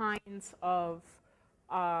what kinds of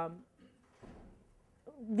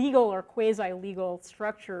legal or quasi-legal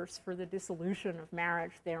structures for the dissolution of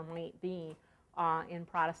marriage there might be in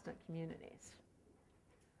Protestant communities.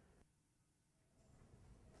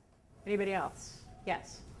 Anybody else?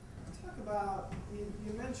 Yes? Talk about,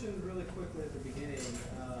 you mentioned really quickly at the beginning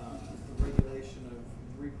the regulation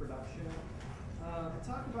of reproduction.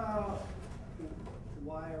 Talk about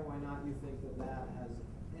why or why not you think that that has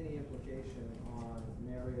any implication on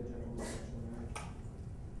marriage and homosexual marriage?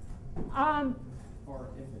 Or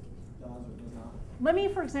if it does or does not. Let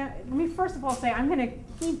me first of all say I'm going to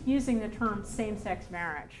keep using the term same-sex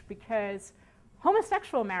marriage because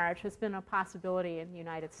homosexual marriage has been a possibility in the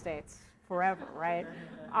United States forever, right?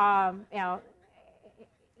 You know,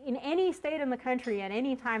 in any state in the country at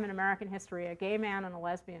any time in American history, a gay man and a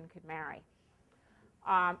lesbian could marry.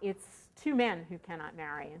 It's two men who cannot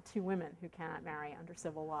marry and two women who cannot marry under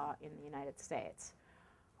civil law in the United States.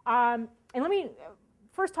 And let me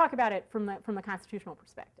first talk about it from the constitutional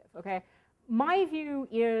perspective. Okay, my view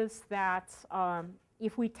is that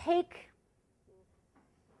if we take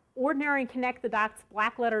ordinary connect-the-dots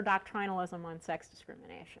black-letter doctrinalism on sex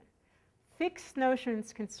discrimination, fixed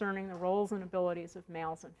notions concerning the roles and abilities of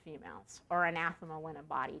males and females are anathema when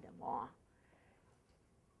embodied in law.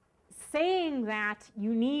 Saying that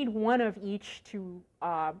you need one of each to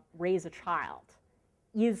raise a child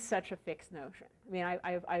is such a fixed notion. I mean,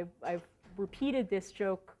 I've repeated this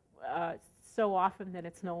joke so often that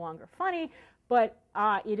it's no longer funny, but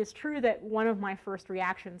it is true that one of my first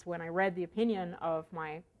reactions when I read the opinion of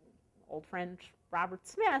my old friend Robert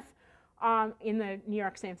Smith in the New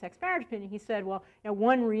York same-sex marriage opinion, he said, well, you know,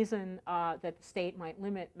 one reason that the state might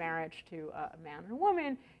limit marriage to a man and a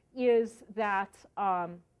woman is that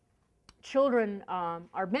children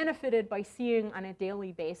are benefited by seeing on a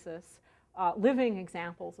daily basis living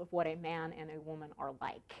examples of what a man and a woman are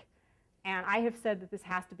like. And I have said that this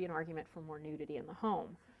has to be an argument for more nudity in the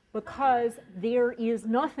home because there is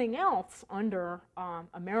nothing else under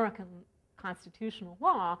American constitutional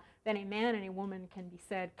law than a man and a woman can be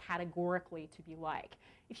said categorically to be like.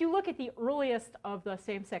 If you look at the earliest of the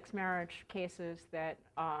same-sex marriage cases that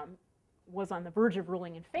was on the verge of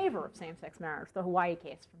ruling in favor of same-sex marriage, the Hawaii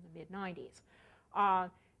case from the mid-90s,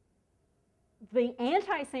 the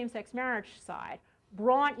anti-same-sex marriage side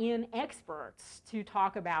brought in experts to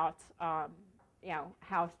talk about you know,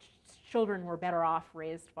 how children were better off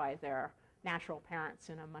raised by their natural parents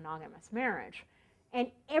in a monogamous marriage. And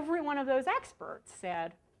every one of those experts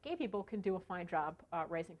said, gay people can do a fine job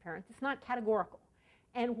raising parents. It's not categorical.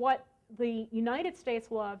 And what the United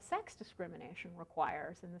States law of sex discrimination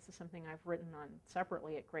requires, and this is something I've written on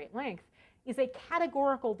separately at great length, is a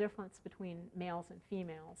categorical difference between males and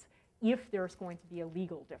females if there's going to be a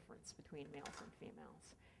legal difference between males and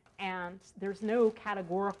females. And there's no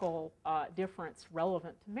categorical difference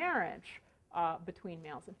relevant to marriage between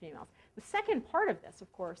males and females. The second part of this,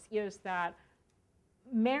 of course, is that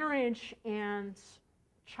marriage and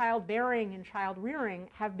childbearing and child rearing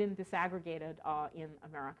have been disaggregated in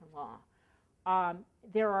American law.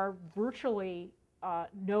 There are virtually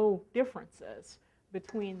no differences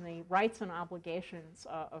between the rights and obligations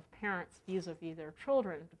of parents vis-a-vis their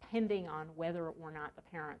children, depending on whether or not the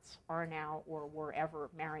parents are now or were ever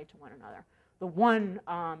married to one another. The one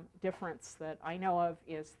difference that I know of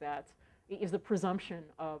is the presumption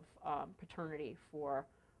of paternity for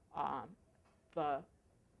the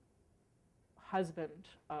husband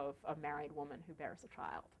of a married woman who bears a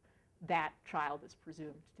child. That child is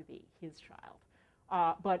presumed to be his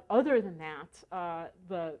child. But other than that,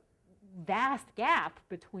 the vast gap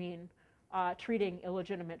between treating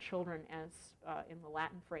illegitimate children as, in the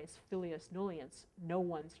Latin phrase, filius nullius, no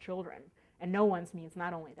one's children. And no one's means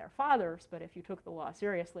not only their fathers, but if you took the law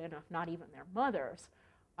seriously enough, not even their mothers.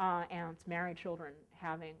 And married children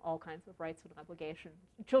having all kinds of rights and obligations,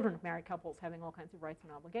 children of married couples having all kinds of rights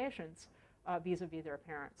and obligations vis-a-vis their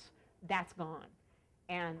parents, that's gone.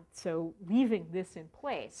 And so leaving this in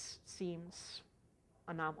place seems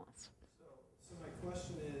anomalous. So my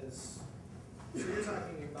question is, so you're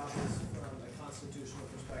talking about this from a constitutional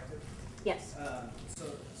perspective? Yes.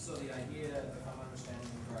 So the idea, if I'm understanding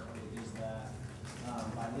you correctly, is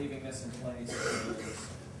that by leaving this in place,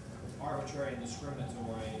 arbitrary and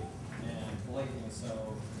discriminatory and blatantly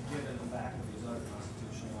so, given the fact that these other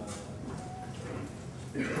constitutional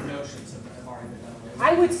notions have already been done away with?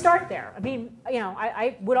 I would start there. I mean,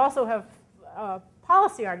 I would also have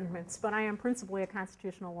policy arguments, but I am principally a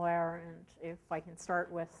constitutional lawyer, and if I can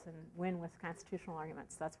start with and win with constitutional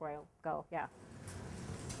arguments, that's where I'll go, yeah.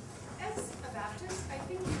 As a Baptist, I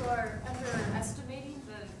think you are underestimating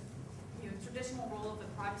the traditional role of the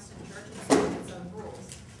Protestant church in setting its own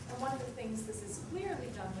rules. And one of the things this is clearly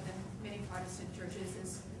done within many Protestant churches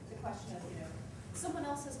is the question of, someone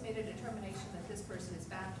else has made a determination that this person is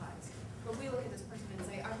baptized. But we look at this person and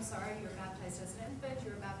say, I'm sorry, you were baptized as an infant,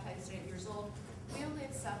 you were baptized at 8 years old. We only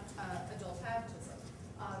accept adult baptism.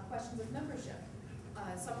 Questions of membership.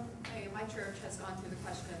 My church has gone through the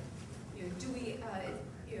question of, do we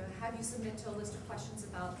have you submit to a list of questions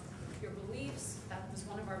about your beliefs? That was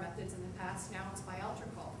one of our methods in the past. Now it's by altar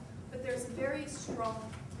call. But there's a very strong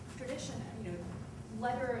tradition.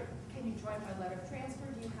 Can you join by letter of transfer?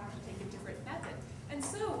 Do you have to take a different method? And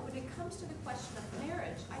so when it comes to the question of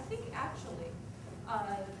marriage, I think actually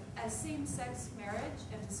as same-sex marriage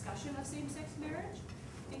and discussion of same-sex marriage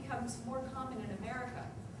becomes more common in America,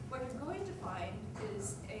 what you're going to find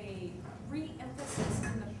is a re-emphasis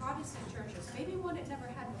in the Protestant churches, maybe one it never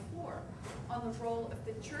had before, on the role of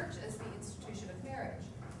the church as the institution of marriage.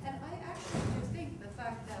 And I actually do think the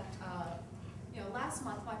fact that, last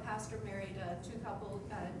month my pastor married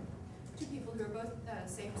two people who are both of the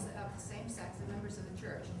same sex and members of the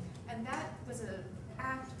church. And that was an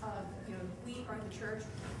act of, we are the church,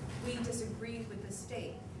 we disagreed with the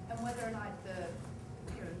state. And whether or not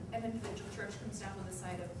an individual church comes down on the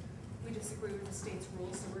side of, we disagree with the state's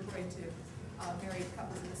rules, so we're going to marry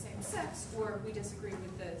couples of the same sex, or we disagree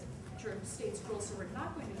with the state's rules, so we're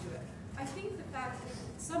not going to do it. I think the fact that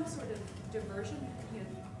some sort of diversion,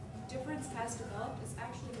 difference has developed is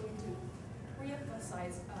actually going to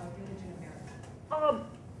re-emphasize religion and marriage.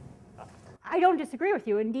 I don't disagree with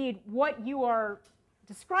you. Indeed, what you are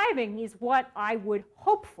describing is what I would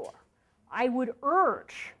hope for. I would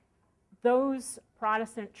urge those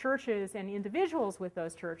Protestant churches and individuals with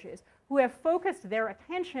those churches who have focused their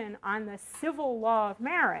attention on the civil law of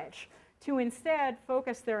marriage to instead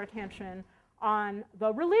focus their attention on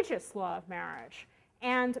the religious law of marriage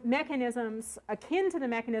and mechanisms akin to the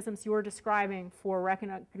mechanisms you're describing for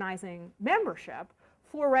recognizing membership,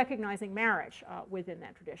 for recognizing marriage within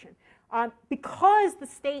that tradition. Because the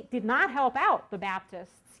state did not help out the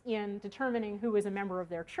Baptists in determining who was a member of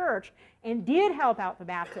their church and did help out the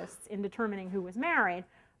Baptists in determining who was married,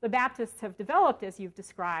 the Baptists have developed, as you've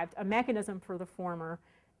described, a mechanism for the former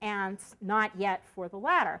and not yet for the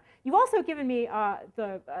latter. You've also given me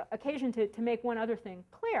the occasion to make one other thing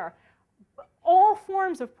clear. All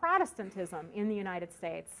forms of Protestantism in the United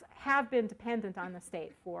States have been dependent on the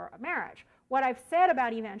state for marriage. What I've said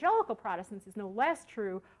about evangelical Protestants is no less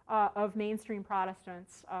true of mainstream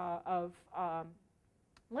Protestants, of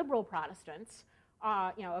liberal Protestants,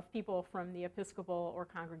 of people from the Episcopal or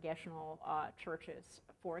Congregational churches,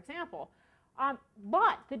 for example.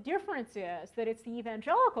 But the difference is that it's the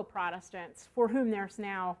evangelical Protestants for whom there's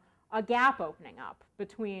now a gap opening up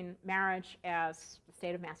between marriage as the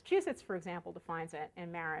state of Massachusetts, for example, defines it, and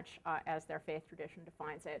marriage as their faith tradition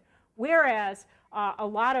defines it. Whereas a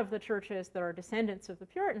lot of the churches that are descendants of the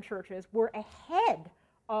Puritan churches were ahead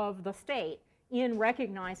of the state in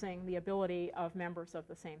recognizing the ability of members of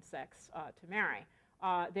the same sex to marry.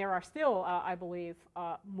 There are still, I believe,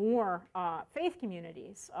 more faith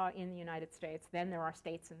communities in the United States than there are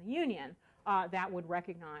states in the Union that would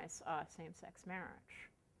recognize same-sex marriage.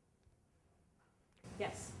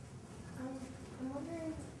 Yes? I'm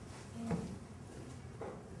wondering, if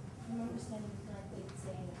I'm understanding correctly,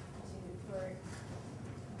 saying for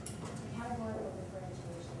the categorical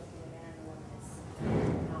differentiation between a man and a woman is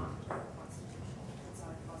not constitutional. It's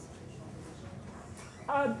not a constitutional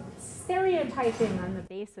position. Stereotyping on the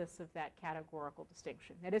basis of that categorical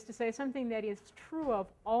distinction. That is to say, something that is true of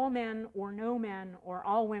all men or no men or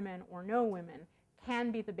all women or no women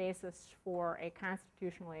can be the basis for a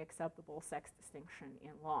constitutionally acceptable sex distinction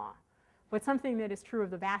in law. But something that is true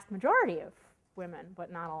of the vast majority of women,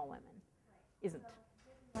 but not all women, isn't.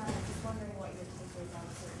 So, I was just wondering what your take is on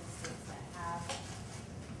certain states that have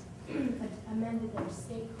amended their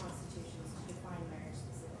state constitutions to define marriage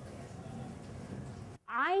specifically.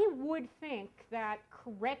 I would think that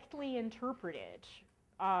correctly interpreted,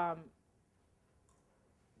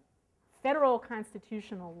 federal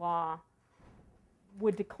constitutional law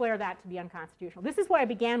would declare that to be unconstitutional. This is why I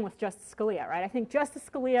began with Justice Scalia, right? I think Justice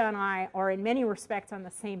Scalia and I are in many respects on the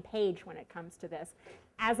same page when it comes to this.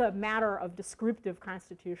 as a matter of descriptive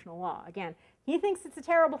constitutional law. Again, he thinks it's a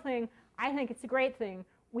terrible thing. I think it's a great thing.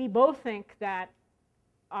 We both think that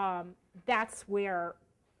that's how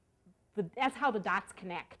the dots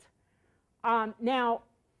connect. Now,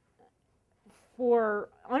 for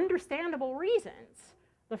understandable reasons,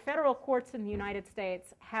 the federal courts in the United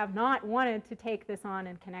States have not wanted to take this on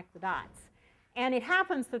and connect the dots. And it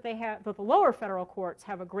happens that that the lower federal courts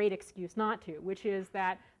have a great excuse not to, which is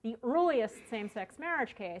that the earliest same-sex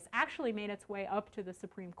marriage case actually made its way up to the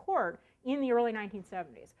Supreme Court in the early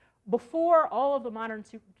 1970s, before all of the modern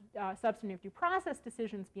substantive due process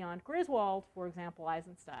decisions beyond Griswold, for example,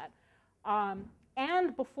 Eisenstadt,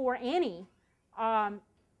 and before any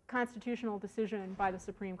constitutional decision by the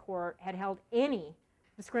Supreme Court had held any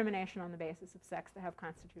discrimination on the basis of sex to have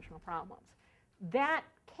constitutional problems. That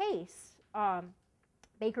case,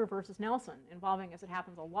 Baker versus Nelson, involving, as it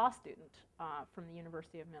happens, a law student from the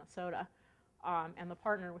University of Minnesota, and the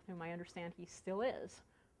partner with whom I understand he still is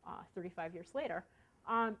 35 years later,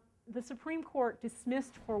 the Supreme Court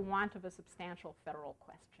dismissed for want of a substantial federal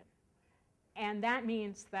question. And that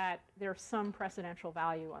means that there's some precedential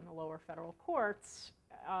value on the lower federal courts,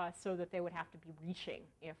 so that they would have to be reaching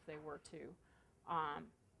if they were to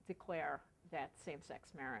declare that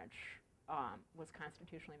same-sex marriage was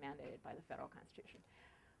constitutionally mandated by the federal Constitution.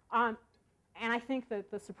 And I think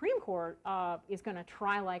that the Supreme Court is going to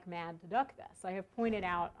try like mad to duck this. I have pointed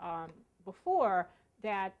out before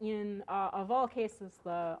that in, of all cases,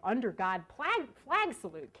 the under God flag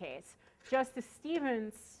salute case, Justice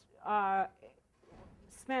Stevens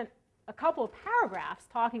spent a couple of paragraphs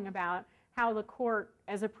talking about how the court,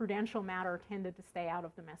 as a prudential matter, tended to stay out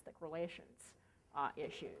of domestic relations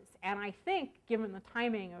issues. And I think, given the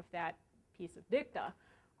timing of that piece of dicta,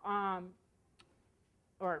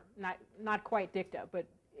 or not quite dicta, but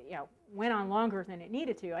went on longer than it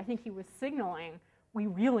needed to, I think he was signaling we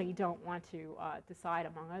really don't want to decide,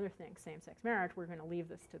 among other things, same-sex marriage. We're going to leave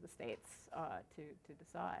this to the states to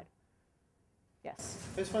decide. Yes?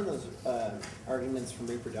 I just find those arguments from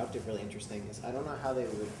reproductive really interesting, because I don't know how they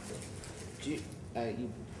would,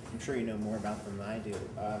 I'm sure you know more about them than I do.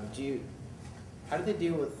 How do they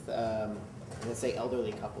deal with, let's say,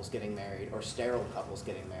 elderly couples getting married, or sterile couples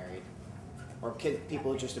getting married, or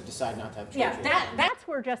people who just have decided not to have children? Yeah, that's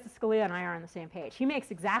where Justice Scalia and I are on the same page. He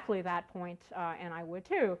makes exactly that point, and I would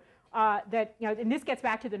too, that, and this gets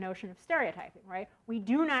back to the notion of stereotyping, right? We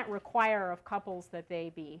do not require of couples that they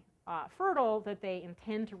be fertile, that they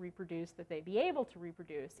intend to reproduce, that they be able to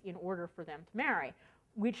reproduce in order for them to marry,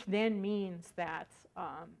 which then means that,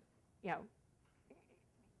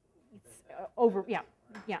 it's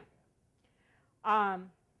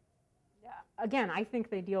again, I think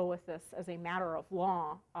they deal with this as a matter of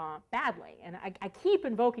law badly. And I keep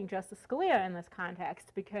invoking Justice Scalia in this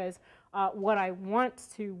context because what I want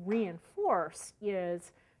to reinforce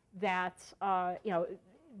is that,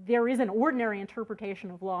 there is an ordinary interpretation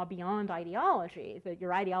of law beyond ideology, that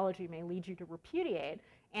your ideology may lead you to repudiate.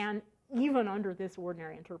 And even under this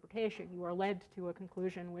ordinary interpretation, you are led to a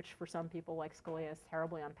conclusion which, for some people like Scalia, is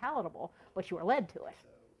terribly unpalatable, but you are led to it.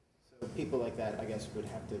 So people like that, I guess, would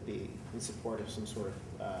have to be in support of some sort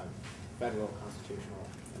of federal constitutional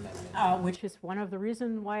amendment. Which is one of the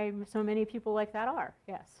reasons why so many people like that are,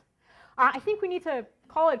 yes. I think we need to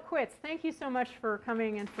call it quits. Thank you so much for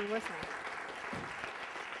coming and for listening.